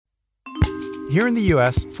Here in the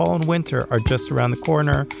US, fall and winter are just around the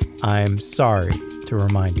corner. I'm sorry to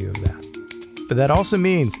remind you of that. But that also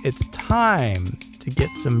means it's time to get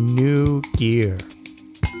some new gear.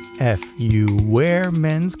 If you wear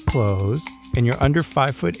men's clothes and you're under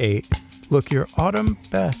 5'8", look your autumn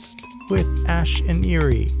best with Ash and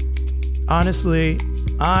Erie. Honestly,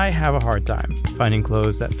 I have a hard time finding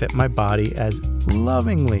clothes that fit my body as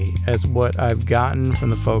lovingly as what I've gotten from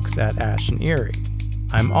the folks at Ash and Erie.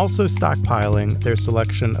 I'm also stockpiling their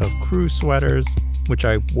selection of crew sweaters, which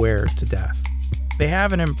I wear to death. They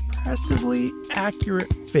have an impressively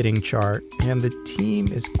accurate fitting chart, and the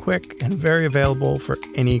team is quick and very available for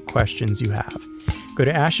any questions you have. Go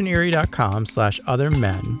to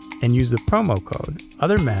ashanderie.com/othermen and use the promo code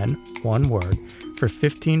OTHERMEN, one word, for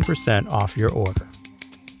 15% off your order.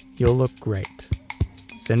 You'll look great.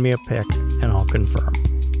 Send me a pic and I'll confirm.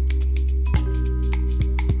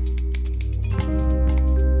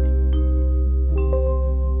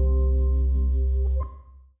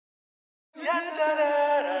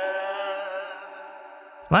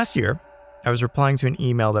 Last year, I was replying to an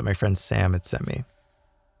email that my friend Sam had sent me.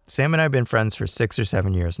 Sam and I have been friends for 6 or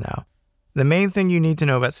 7 years now. The main thing you need to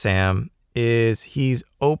know about Sam is he's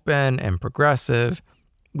open and progressive.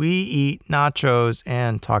 We eat nachos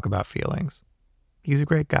and talk about feelings. He's a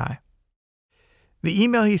great guy. The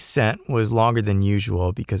email he sent was longer than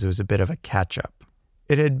usual because it was a bit of a catch-up.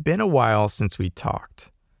 It had been a while since we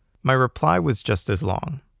talked. My reply was just as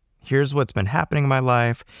long. Here's what's been happening in my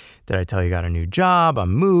life. Did I tell you I got a new job?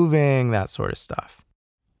 I'm moving, that sort of stuff.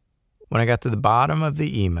 When I got to the bottom of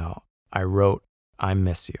the email, I wrote, I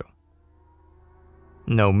miss you.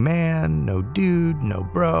 No man, no dude, no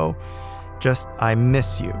bro, just I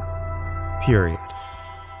miss you, period.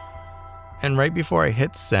 And right before I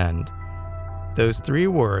hit send, those 3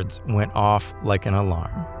 words went off like an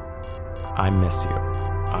alarm. I miss you.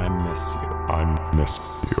 I miss you. I miss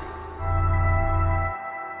you.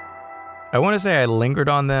 I want to say I lingered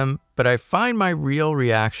on them, but I find my real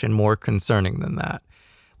reaction more concerning than that.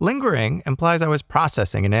 Lingering implies I was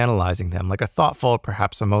processing and analyzing them like a thoughtful,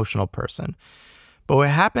 perhaps emotional person. But what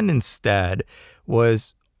happened instead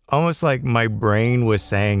was almost like my brain was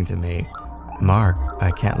saying to me, Mark,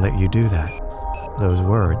 I can't let you do that. Those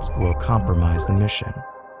words will compromise the mission.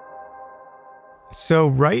 So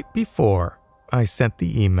right before I sent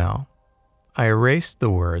the email, I erased the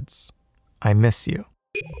words, I miss you.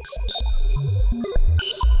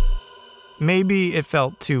 Maybe it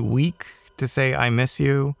felt too weak to say I miss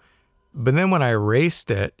you, but then when I erased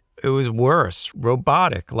it, it was worse,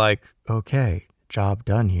 robotic, like, okay, job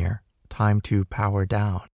done here, time to power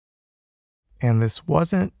down. And this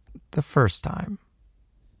wasn't the first time.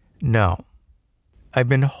 No, I've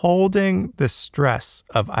been holding the stress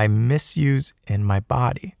of I miss yous in my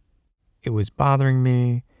body. It was bothering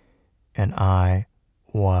me, and I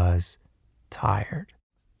was tired.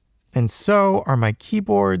 And so are my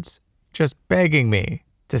keyboards just begging me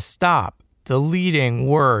to stop deleting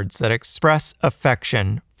words that express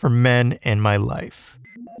affection for men in my life.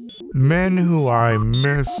 Men who I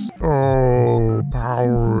miss, oh,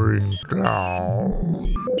 powering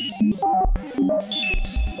down.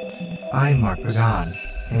 I'm Mark Pagan,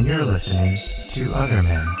 and you're listening to Other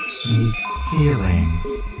Men Need Feelings.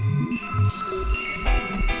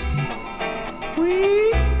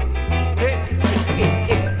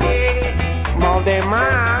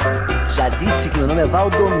 Valdemar, já disse que meu nome é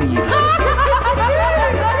Valdomiro.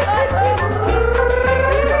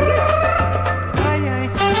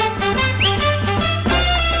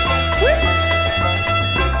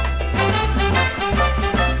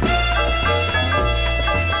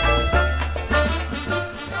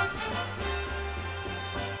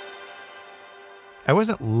 I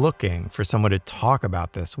wasn't looking for someone to talk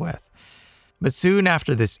about this with. But soon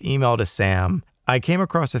after this email to Sam, I came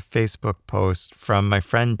across a Facebook post from my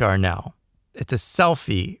friend Darnell. It's a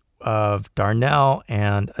selfie of Darnell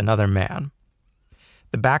and another man.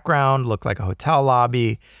 The background looked like a hotel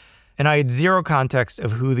lobby, and I had zero context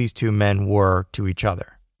of who these two men were to each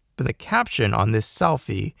other. But the caption on this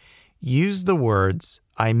selfie used the words,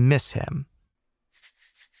 I miss him.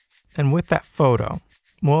 And with that photo,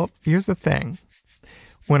 well, here's the thing.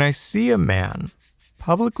 When I see a man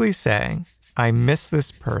publicly saying, I miss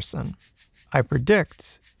this person, I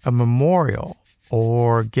predict a memorial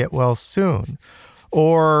or get well soon,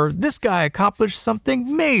 or this guy accomplished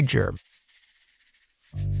something major.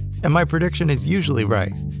 And my prediction is usually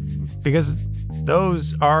right, because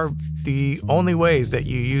those are the only ways that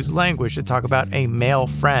you use language to talk about a male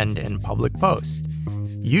friend in public posts.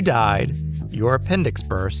 You died, your appendix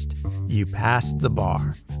burst, you passed the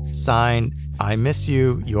bar. Signed, I miss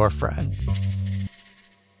you, your friend.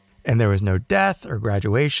 And there was no death or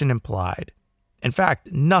graduation implied. In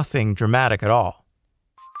fact, nothing dramatic at all.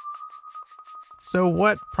 So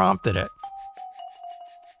what prompted it?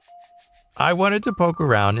 I wanted to poke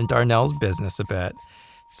around in Darnell's business a bit,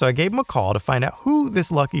 so I gave him a call to find out who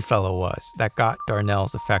this lucky fellow was that got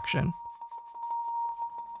Darnell's affection.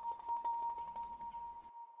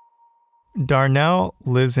 Darnell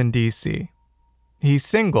lives in D.C. He's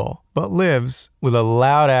single, but lives with a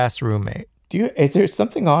loud-ass roommate. Is there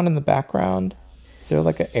something on in the background? Is there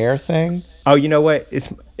like an air thing? Oh, you know what?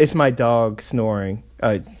 It's my dog snoring.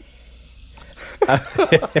 I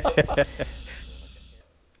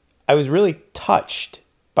was really touched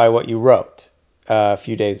by what you wrote a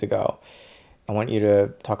few days ago. I want you to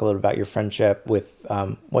talk a little about your friendship with,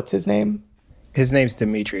 what's his name? His name's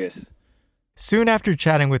Demetrius. Soon after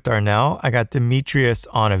chatting with Darnell, I got Demetrius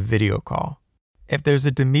on a video call. If there's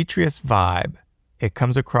a Demetrius vibe, it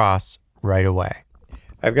comes across right away.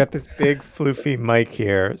 I've got this big floofy mic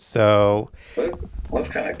here, so... That's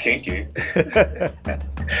kind of kinky. I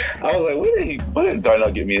was like, what did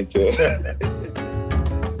Darnell get me into?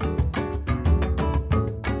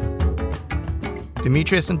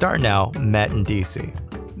 Demetrius and Darnell met in D.C.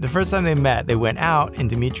 The first time they met, they went out and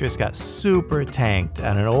Demetrius got super tanked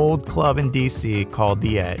at an old club in D.C. called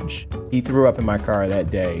The Edge. He threw up in my car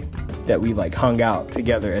that day that we hung out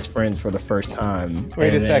together as friends for the first time.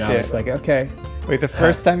 Wait a second. I was like, okay. Wait, the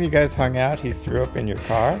first time you guys hung out, he threw up in your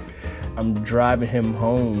car? I'm driving him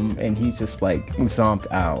home and he's just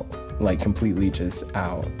zonked out, completely just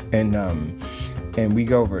out. And we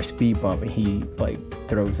go over a speed bump and he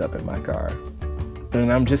throws up in my car.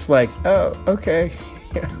 And I'm just like, oh, okay.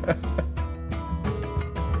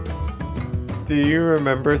 Do you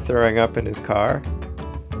remember throwing up in his car?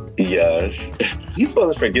 Yes. He's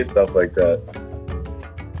supposed to forget stuff like that.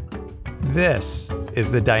 This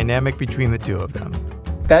is the dynamic between the two of them.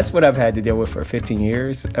 That's what I've had to deal with for 15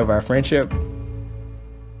 years of our friendship.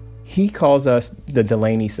 He calls us the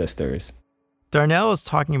Delaney sisters. Darnell is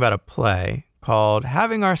talking about a play called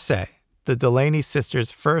Having Our Say, the Delaney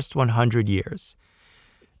sisters' first 100 years.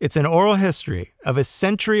 It's an oral history of a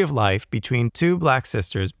century of life between two black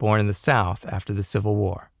sisters born in the South after the Civil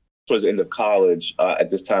War. Towards the end of college, at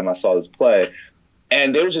this time I saw this play,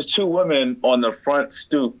 and there was just two women on the front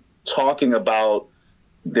stoop talking about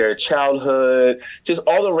their childhood, just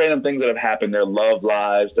all the random things that have happened, their love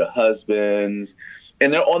lives, their husbands,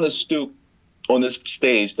 and they're on the stoop on this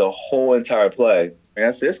stage the whole entire play. And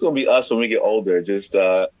I said, it's going to be us when we get older. Just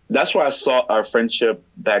that's where I saw our friendship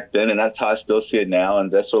back then, and that's how I still see it now.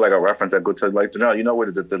 And that's sort of like a reference I go to,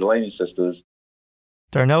 we're the Delaney sisters.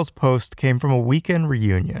 Darnell's post came from a weekend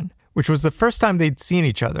reunion, which was the first time they'd seen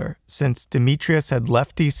each other since Demetrius had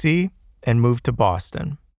left D.C. and moved to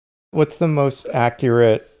Boston. What's the most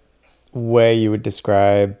accurate way you would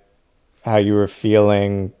describe how you were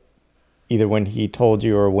feeling either when he told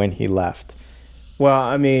you or when he left? Well,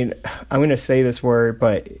 I mean, I'm going to say this word,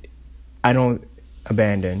 but I don't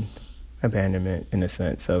abandonment in the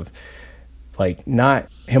sense of not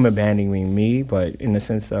him abandoning me, but in the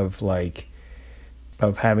sense of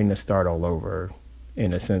of having to start all over,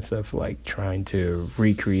 in a sense of trying to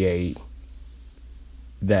recreate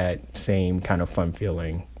that same kind of fun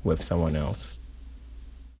feeling with someone else.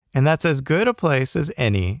 And that's as good a place as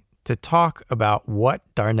any to talk about what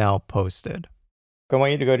Darnell posted. I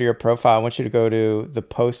want you to go to your profile. I want you to go to the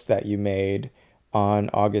post that you made on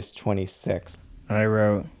August 26th. I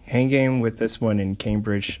wrote, hanging with this one in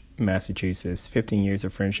Cambridge, Massachusetts, 15 years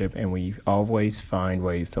of friendship, and we always find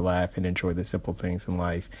ways to laugh and enjoy the simple things in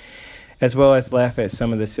life, as well as laugh at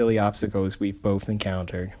some of the silly obstacles we've both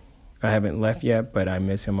encountered. I haven't left yet, but I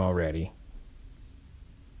miss him already.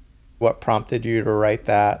 What prompted you to write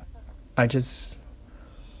that? I just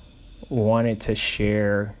wanted to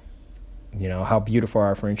share, how beautiful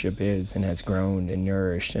our friendship is and has grown and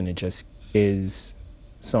nourished, and it just is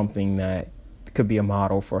something that could be a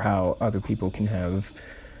model for how other people can have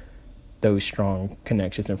those strong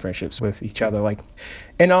connections and friendships with each other.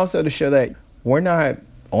 And also to show that we're not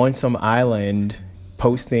on some island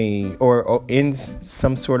posting or in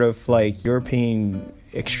some sort of European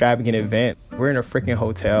extravagant event. We're in a freaking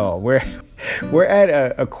hotel. We're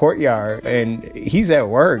at a courtyard and he's at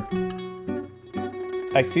work.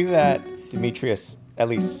 I see that Demetrius at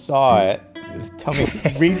least saw it. Tell me,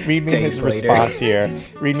 read me his response here.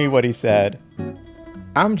 Read me what he said.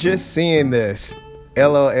 I'm just seeing this.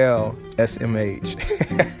 LOL SMH.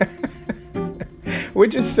 We're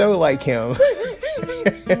just so like him.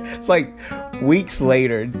 Weeks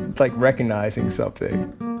later, recognizing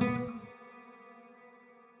something.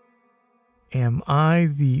 Am I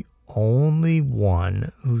the only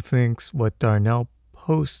one who thinks what Darnell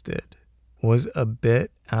posted was a bit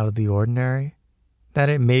out of the ordinary that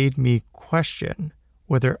it made me question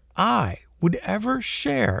whether I would ever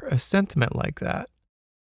share a sentiment like that.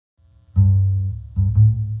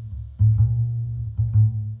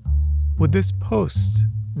 Would this post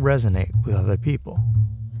resonate with other people?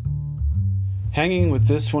 Hanging with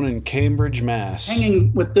this one in Cambridge, Mass.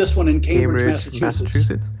 Hanging with this one in Cambridge,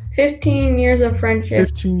 Massachusetts. 15 years of friendship.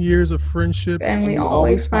 15 years of friendship. And we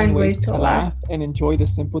always find ways to laugh and enjoy the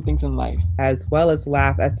simple things in life, as well as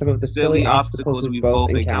laugh at some of the silly obstacles we both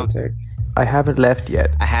encountered. I haven't left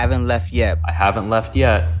yet. I haven't left yet. I haven't left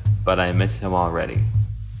yet, but I miss him already.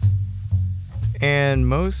 And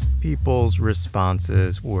most people's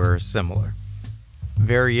responses were similar.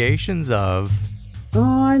 Variations of, "Oh,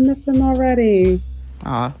 I miss him already."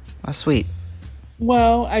 Aw, that's sweet.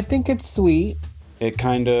 Well, I think it's sweet. It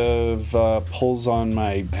kind of pulls on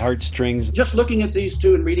my heartstrings. Just looking at these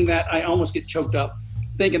two and reading that, I almost get choked up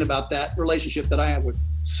thinking about that relationship that I have with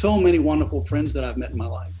so many wonderful friends that I've met in my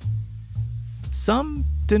life. Some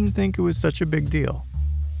didn't think it was such a big deal.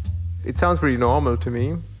 It sounds pretty normal to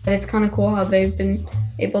me. It's kind of cool how they've been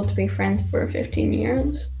able to be friends for 15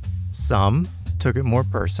 years. Some took it more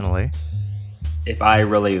personally. If I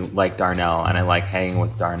really like Darnell and I like hanging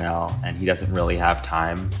with Darnell and he doesn't really have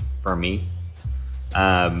time for me,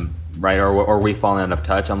 right, or we fallen out of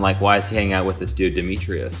touch, I'm like, why is he hanging out with this dude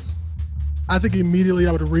Demetrius? I think immediately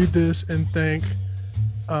I would read this and think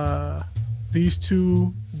these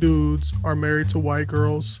two dudes are married to white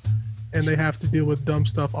girls and they have to deal with dumb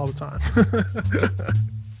stuff all the time.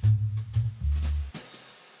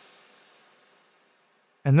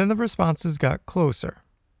 And then the responses got closer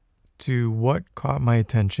to what caught my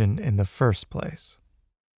attention in the first place.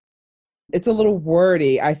 It's a little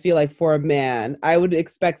wordy, I feel like, for a man. I would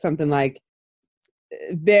expect something like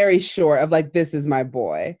very short of like, "This is my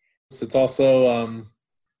boy." It's also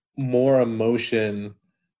more emotion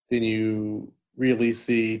than you really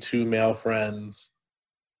see two male friends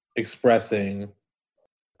expressing.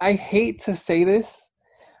 I hate to say this,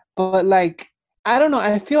 but like, I don't know.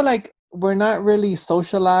 I feel like we're not really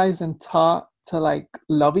socialized and taught to like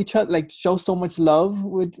love each other, like show so much love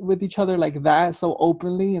with each other like that, so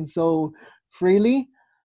openly and so freely.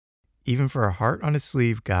 Even for a heart on his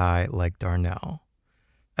sleeve guy like Darnell,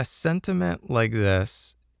 a sentiment like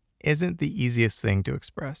this isn't the easiest thing to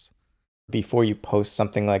express. Before you post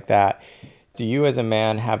something like that, do you as a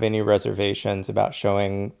man have any reservations about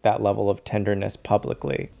showing that level of tenderness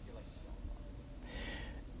publicly?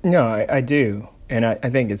 No, I do. And I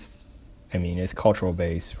think it's cultural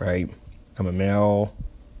based, right? I'm a male,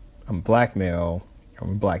 I'm a black male,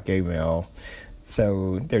 I'm a black gay male.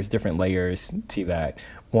 So there's different layers to that.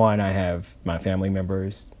 One, I have my family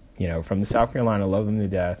members, from the South Carolina, love them to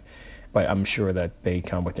death, but I'm sure that they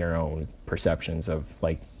come with their own perceptions of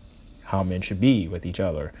like how men should be with each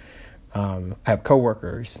other. I have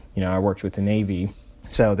coworkers, I worked with the Navy,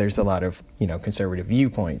 so there's a lot of, conservative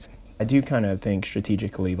viewpoints. I do kind of think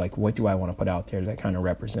strategically, like, what do I want to put out there that kind of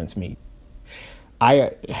represents me?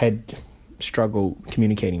 I had struggled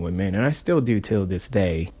communicating with men, and I still do till this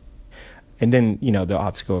day. And then, the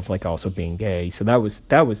obstacle of like also being gay. So that was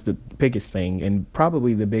the biggest thing, and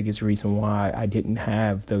probably the biggest reason why I didn't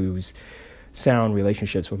have those sound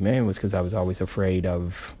relationships with men was because I was always afraid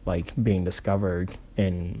of like being discovered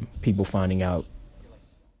and people finding out.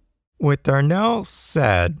 What Darnell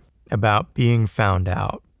said about being found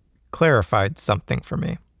out clarified something for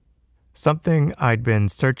me. Something I'd been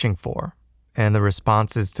searching for in the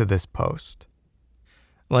responses to this post.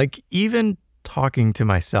 Like even talking to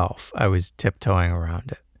myself, I was tiptoeing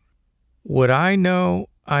around it. What I know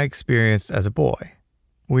I experienced as a boy,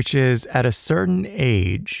 which is at a certain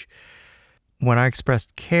age, when I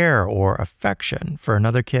expressed care or affection for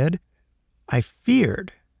another kid, I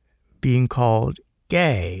feared being called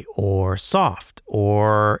gay or soft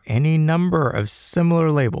or any number of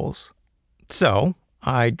similar labels. So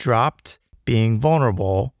I dropped being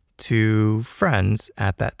vulnerable to friends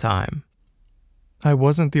at that time. I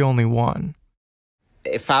wasn't the only one.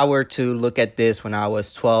 If I were to look at this when I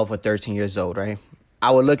was 12 or 13 years old, right,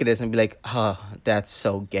 I would look at this and be like, oh, that's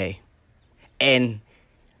so gay. And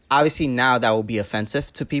obviously now that will be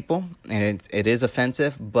offensive to people, and it is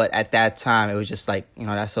offensive, but at that time it was just like,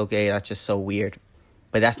 that's so gay, that's just so weird.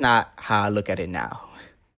 But that's not how I look at it now.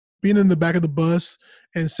 Being in the back of the bus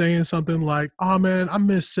and saying something like, "Oh man, I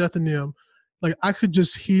miss Seth and them," like I could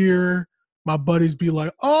just hear my buddies be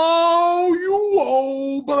like, "Oh, you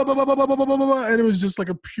old," blah, blah, blah, blah, blah, blah, blah, blah. And it was just like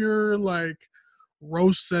a pure like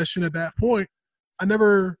roast session at that point. I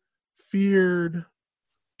never feared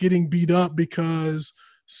getting beat up because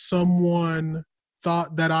someone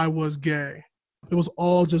thought that I was gay. It was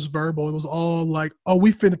all just verbal. It was all like, oh,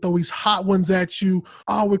 we finna throw these hot ones at you.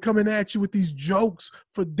 Oh, we're coming at you with these jokes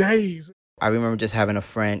for days. I remember just having a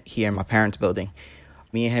friend here in my parents' building.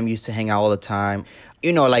 Me and him used to hang out all the time.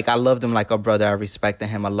 You know, like I loved him like a brother. I respected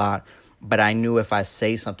him a lot. But I knew if I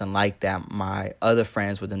say something like that, my other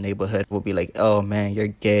friends with the neighborhood would be like, oh, man, you're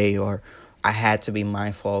gay. Or I had to be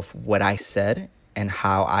mindful of what I said and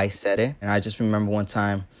how I said it. And I just remember one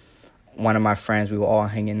time, one of my friends, we were all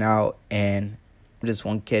hanging out, and this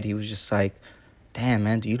one kid, he was just like, damn,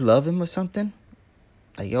 man, do you love him or something?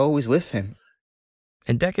 Like, you're always with him.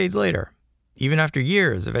 And decades later, even after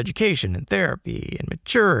years of education and therapy and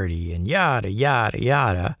maturity and yada, yada,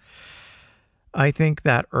 yada, I think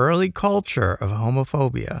that early culture of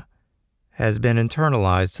homophobia has been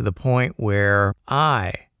internalized to the point where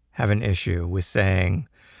I have an issue with saying,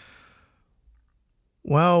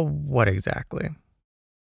 well, what exactly?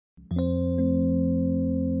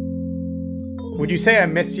 Would you say I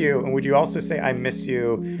miss you, and would you also say I miss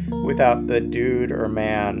you without the dude or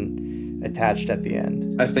man attached at the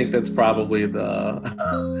end? I think that's probably the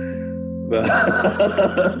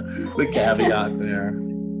caveat there.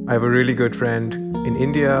 I have a really good friend in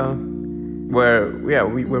India where,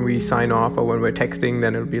 when we sign off or when we're texting,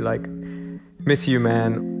 then it'll be like, miss you,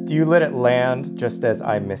 man. Do you let it land just as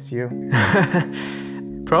I miss you?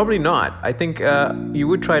 Probably not. I think you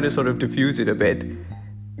would try to sort of diffuse it a bit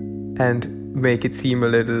and make it seem a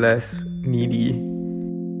little less needy.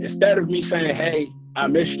 Instead of me saying, hey, I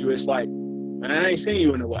miss you, it's like, man, I ain't seen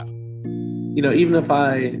you in a while. You know, even if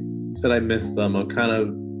I said I miss them, I'll kind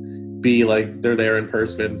of be like, they're there in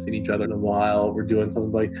person, we haven't seen each other in a while, we're doing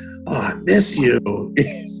something like, oh, I miss you.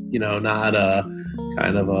 You know, not a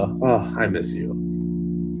kind of a, oh, I miss you.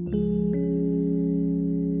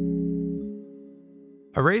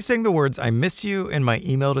 Erasing the words I miss you in my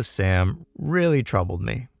email to Sam really troubled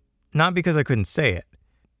me. Not because I couldn't say it.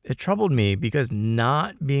 It troubled me because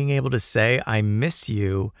not being able to say I miss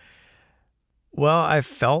you, well, I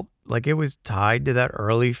felt like it was tied to that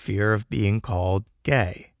early fear of being called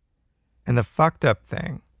gay. And the fucked up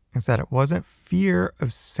thing is that it wasn't fear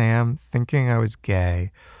of Sam thinking I was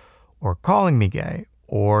gay or calling me gay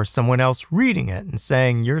or someone else reading it and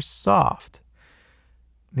saying you're soft.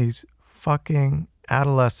 These fucking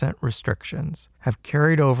adolescent restrictions have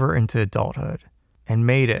carried over into adulthood and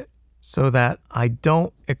made it so that I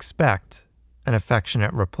don't expect an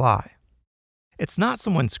affectionate reply. It's not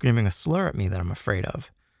someone screaming a slur at me that I'm afraid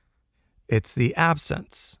of. It's the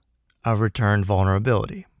absence of returned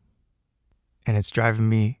vulnerability. And it's driving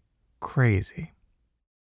me crazy.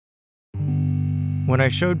 When I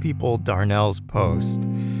showed people Darnell's post,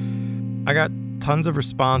 I got tons of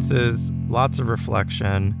responses, lots of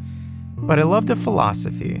reflection, but I loved a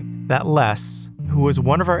philosophy that Les, who was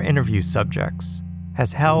one of our interview subjects,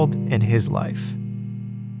 has held in his life.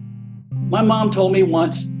 My mom told me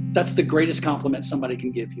once, that's the greatest compliment somebody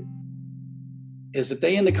can give you, is that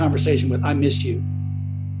they end the conversation with, I miss you.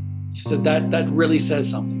 She said that really says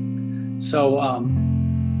something. So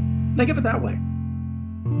think of it that way.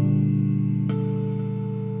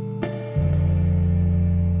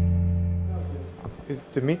 Is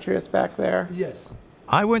Demetrius back there? Yes.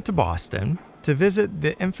 I went to Boston to visit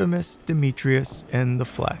the infamous Demetrius in the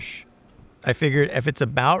flesh. I figured if it's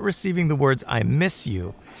about receiving the words I miss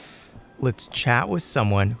you, let's chat with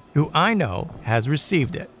someone who I know has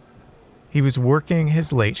received it. He was working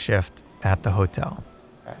his late shift at the hotel.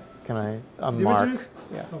 Can I'm Demetrius?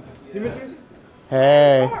 Mark. Yeah. Okay. Demetrius?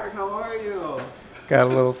 Hey. Mark, how are you? Got a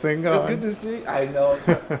little thing going. It's good to see. I know.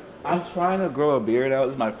 I'm trying to grow a beard out.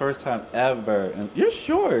 It's my first time ever. And you're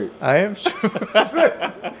short. I am short.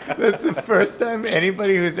 That's the first time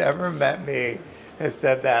anybody who's ever met me has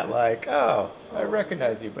said that, like, oh, I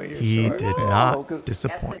recognize you, but you're He short. did not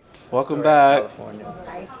disappoint. Welcome back.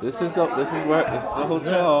 This is the hotel. This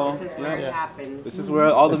is where it happens. This is where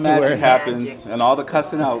all the magic happens and all the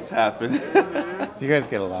cussing outs happen. So you guys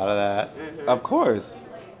get a lot of that? Of course.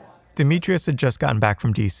 Demetrius had just gotten back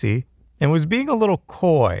from D.C. and was being a little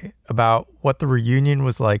coy about what the reunion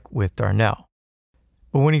was like with Darnell.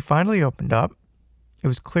 But when he finally opened up, it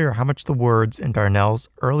was clear how much the words in Darnell's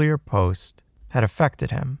earlier post had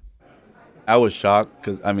affected him. I was shocked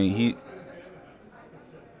because, I mean,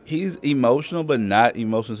 he's emotional, but not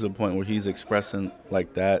emotional to the point where he's expressing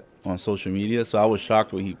like that on social media. So I was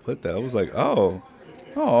shocked when he put that. I was like, oh,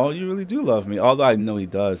 you really do love me. Although I know he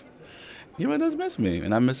does. He really does miss me,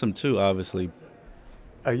 and I miss him too, obviously.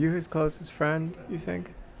 Are you his closest friend, you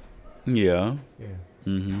think? Yeah. Yeah.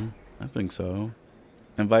 Mm-hmm. I think so.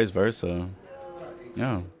 And vice versa.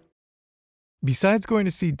 Yeah. Besides going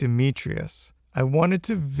to see Demetrius, I wanted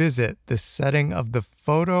to visit the setting of the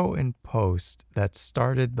photo and post that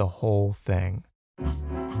started the whole thing.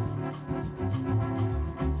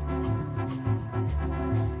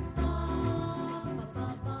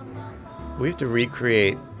 We have to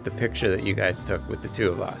recreate the picture that you guys took with the two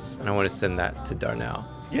of us, and I want to send that to Darnell.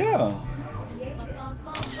 Yeah.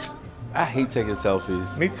 I hate taking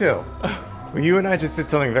selfies. Me too. Well, you and I just did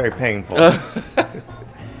something very painful.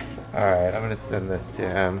 All right, I'm going to send this to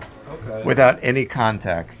him. Okay. Without any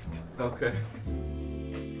context. Okay.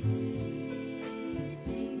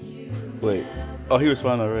 Wait. Oh, he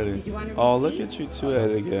responded already. Oh, look at you two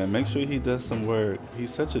at it again. Make sure he does some work.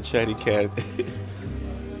 He's such a chatty cat.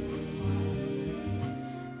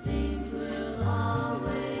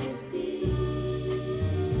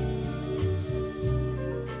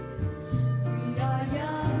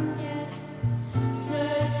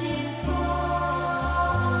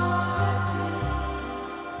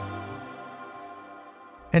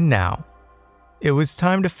 And now, it was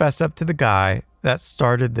time to fess up to the guy that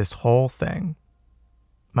started this whole thing.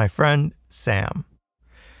 My friend, Sam.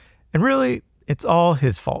 And really, it's all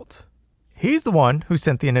his fault. He's the one who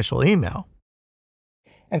sent the initial email.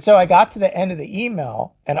 And so I got to the end of the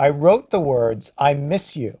email and I wrote the words, "I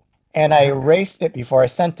miss you," and I erased it before I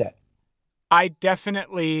sent it. I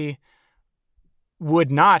definitely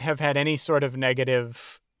would not have had any sort of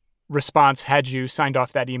negative response had you signed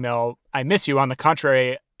off that email, "I miss you." On the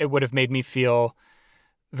contrary, it would have made me feel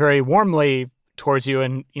very warmly towards you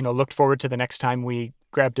and, looked forward to the next time we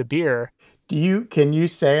grabbed a beer. Can you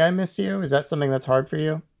say "I miss you"? Is that something that's hard for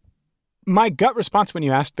you? My gut response when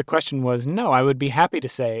you asked the question was no. I would be happy to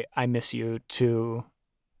say "I miss you" to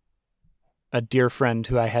a dear friend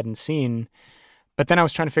who I hadn't seen. But then I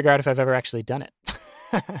was trying to figure out if I've ever actually done it.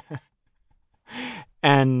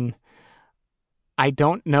 And I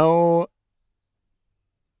don't know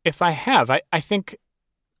if I have. I think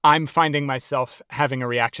I'm finding myself having a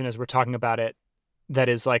reaction as we're talking about it that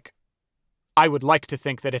is like, I would like to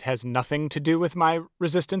think that it has nothing to do with my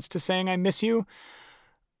resistance to saying "I miss you,"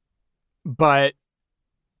 but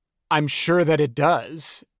I'm sure that it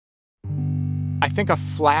does. I think a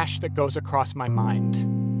flash that goes across my mind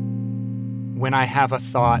when I have a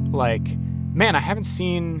thought like, man, I haven't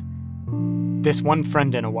seen this one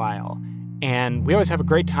friend in a while, and we always have a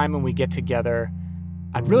great time when we get together.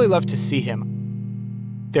 I'd really love to see him.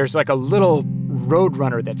 There's like a little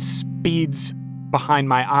roadrunner that speeds behind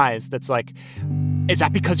my eyes that's like, is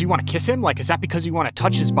that because you want to kiss him? Like, is that because you want to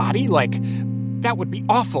touch his body? Like, that would be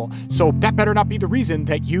awful. So that better not be the reason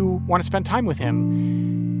that you want to spend time with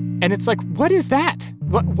him. And it's like, what is that?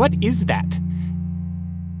 What is that?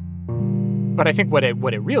 But I think what it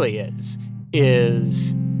really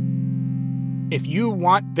is if you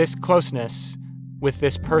want this closeness with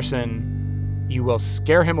this person, you will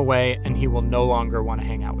scare him away and he will no longer want to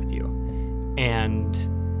hang out with you. And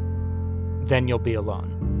then you'll be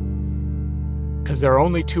alone. Because there are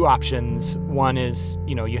only two options. One is,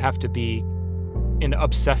 you have to be in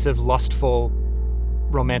obsessive, lustful,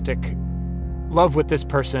 romantic love with this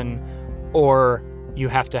person, or you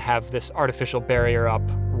have to have this artificial barrier up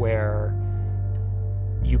where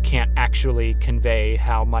you can't actually convey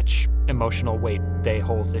how much emotional weight they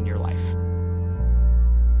hold in your life.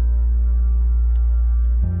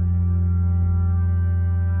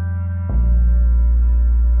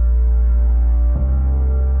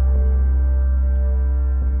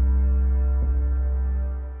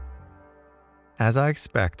 As I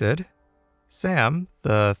expected, Sam,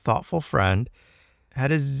 the thoughtful friend,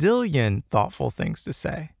 had a zillion thoughtful things to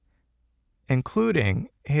say, including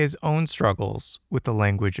his own struggles with the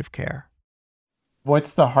language of care.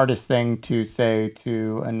 What's the hardest thing to say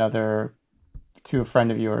to a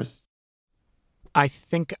friend of yours? I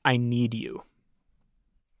think I need you.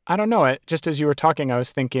 I don't know. Just as you were talking, I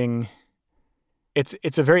was thinking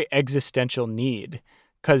it's a very existential need.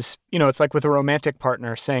 Because, it's like with a romantic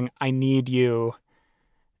partner saying, "I need you."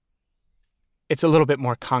 It's a little bit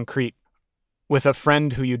more concrete. With a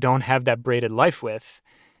friend who you don't have that braided life with,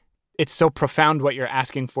 it's so profound what you're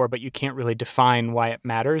asking for, but you can't really define why it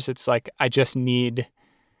matters. It's like, I can't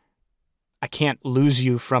lose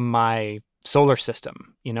you from my solar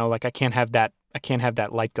system. Like I can't have that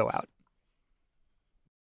light go out.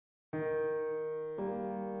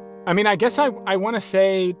 I mean, I guess I want to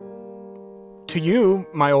say to you,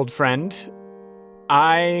 my old friend,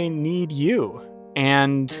 I need you.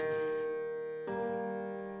 And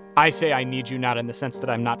I say I need you not in the sense that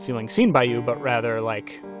I'm not feeling seen by you, but rather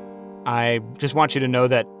like, I just want you to know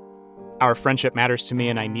that our friendship matters to me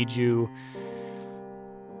and I need you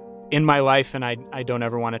in my life, and I don't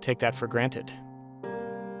ever want to take that for granted.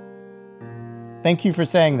 Thank you for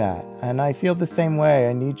saying that. And I feel the same way.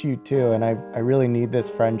 I need you too. And I really need this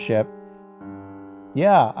friendship.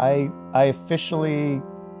 Yeah, I officially,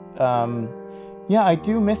 I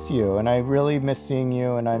do miss you. And I really miss seeing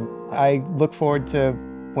you. And I look forward to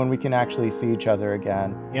when we can actually see each other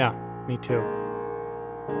again. Yeah, me too.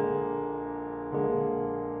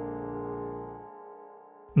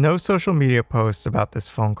 No social media posts about this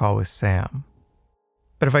phone call with Sam.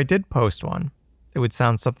 But if I did post one, it would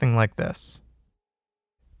sound something like this.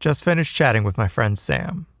 Just finished chatting with my friend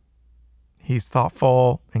Sam. He's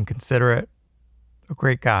thoughtful and considerate, a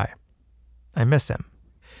great guy. I miss him.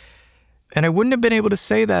 And I wouldn't have been able to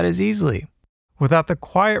say that as easily without the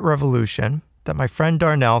quiet revolution that my friend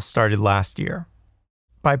Darnell started last year.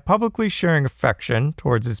 By publicly sharing affection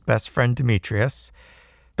towards his best friend Demetrius,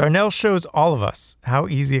 Darnell shows all of us how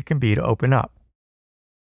easy it can be to open up.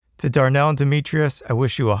 To Darnell and Demetrius, I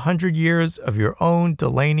wish you 100 years of your own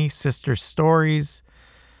Delaney sister stories,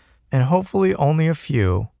 and hopefully only a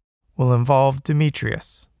few will involve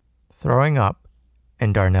Demetrius throwing up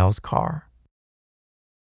in Darnell's car.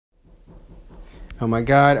 Oh my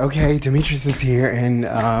God, okay, Demetrius is here, and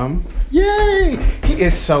yay! He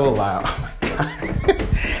is so loud. Oh my God.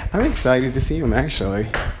 I'm excited to see him, actually.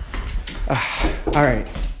 All right,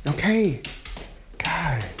 okay.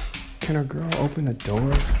 God, can a girl open the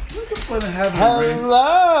door?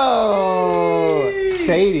 Hello! Hey.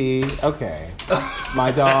 Sadie, okay.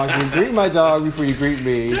 My dog, you greet my dog before you greet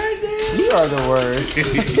me. You are the worst.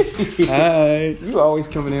 Hi. You always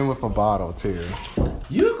coming in with a bottle, too.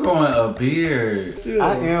 You're growing a beard. Dude.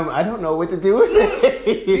 I am. I don't know what to do with it.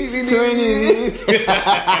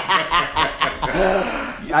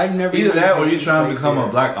 I've never. Either that or you're trying to become a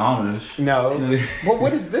black Amish. No.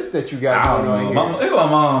 What is this that you got going on here? Look at my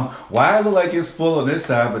mom. Why it look like it's full on this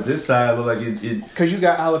side, but this side look like it. Because you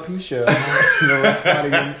got alopecia on the left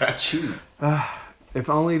side of your cheek. If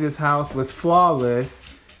only this house was flawless,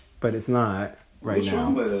 but it's not. Right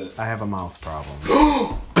now, I have a mouse problem.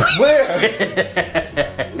 Where?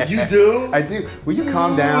 You do? I do. Will you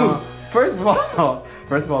calm down? First of all,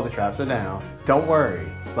 the traps are down. Don't worry.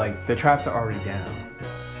 Like, the traps are already down.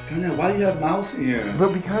 Why do you have mouse in here?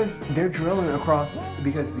 But because they're drilling across,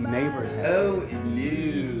 because the neighbors have. Oh, no.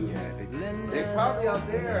 Yeah, they're probably out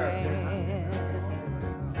there.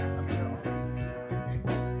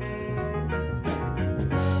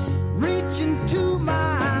 Reaching to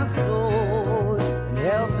my soul,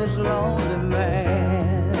 help this lonely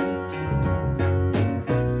man.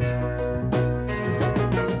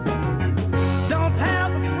 Don't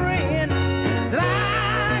have a friend that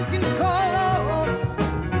I can call on.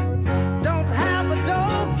 Don't have a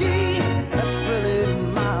doggy that's really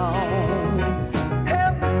my own.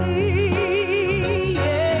 Help me,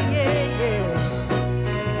 yeah.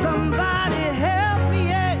 Somebody help me,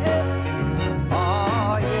 yeah.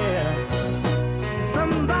 Oh, yeah.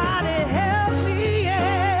 Somebody help me,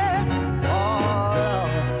 yeah. Oh,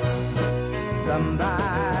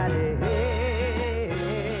 somebody.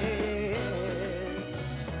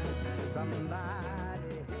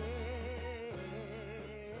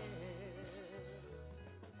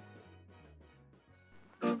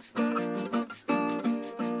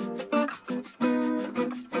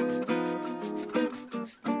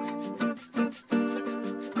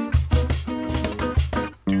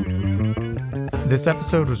 This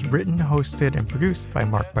episode was written, hosted, and produced by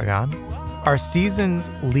Mark Pagan. Our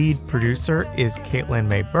season's lead producer is Caitlin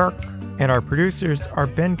May Burke, and our producers are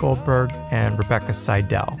Ben Goldberg and Rebecca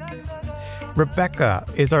Seidel. Rebecca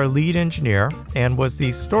is our lead engineer and was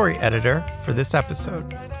the story editor for this episode.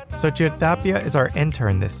 Xochitl Tapia is our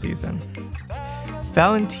intern this season.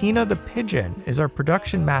 Valentina the Pigeon is our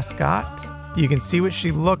production mascot. You can see what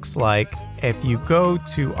she looks like if you go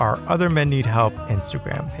to our Other Men Need Help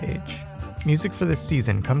Instagram page. Music for this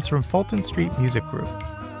season comes from Fulton Street Music Group.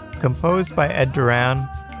 Composed by Ed Duran,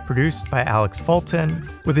 produced by Alex Fulton,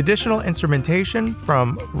 with additional instrumentation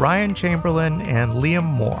from Ryan Chamberlain and Liam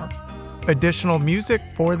Moore. Additional music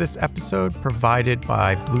for this episode provided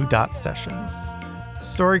by Blue Dot Sessions.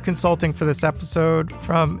 Story consulting for this episode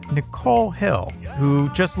from Nicole Hill, who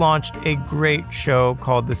just launched a great show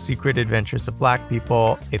called The Secret Adventures of Black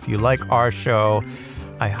People. If you like our show,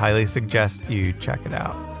 I highly suggest you check it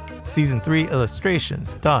out. Season 3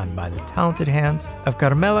 illustrations done by the talented hands of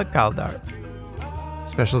Carmela Caldart.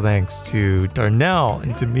 Special thanks to Darnell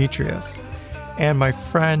and Demetrius, and my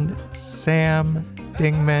friend Sam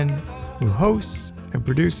Dingman, who hosts and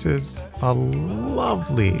produces a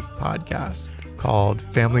lovely podcast called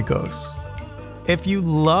Family Ghosts. If you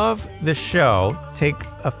love the show, take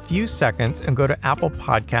a few seconds and go to Apple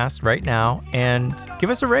Podcasts right now and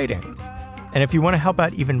give us a rating. And if you want to help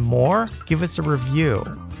out even more, give us a review.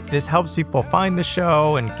 This helps people find the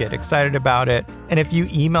show and get excited about it. And if you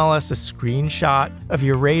email us a screenshot of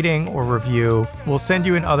your rating or review, we'll send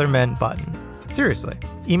you an Other Men button. Seriously,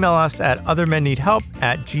 email us at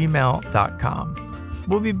othermenneedhelp@gmail.com.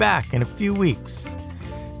 We'll be back in a few weeks.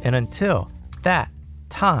 And until that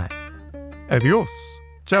time, adios.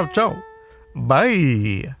 Ciao, ciao.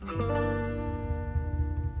 Bye.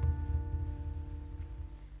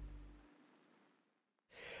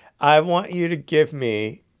 I want you to give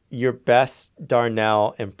me your best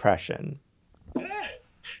Darnell impression.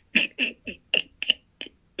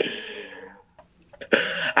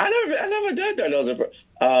 I never did Darnell's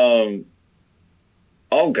impression.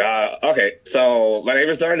 Oh God. Okay. So my name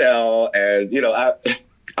is Darnell, and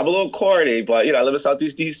I'm a little corny, but I live in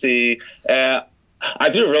Southeast DC, and I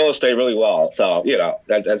do real estate really well. So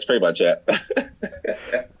that's pretty much it.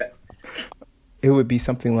 It would be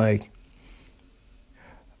something like,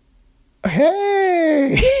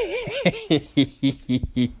 "Hey,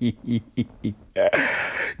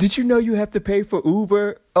 did you know you have to pay for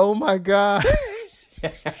Uber? Oh my God."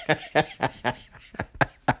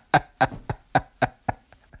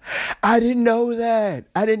 I didn't know that.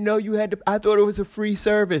 I didn't know you had to. I thought it was a free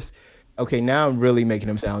service. Okay, now I'm really making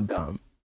him sound dumb.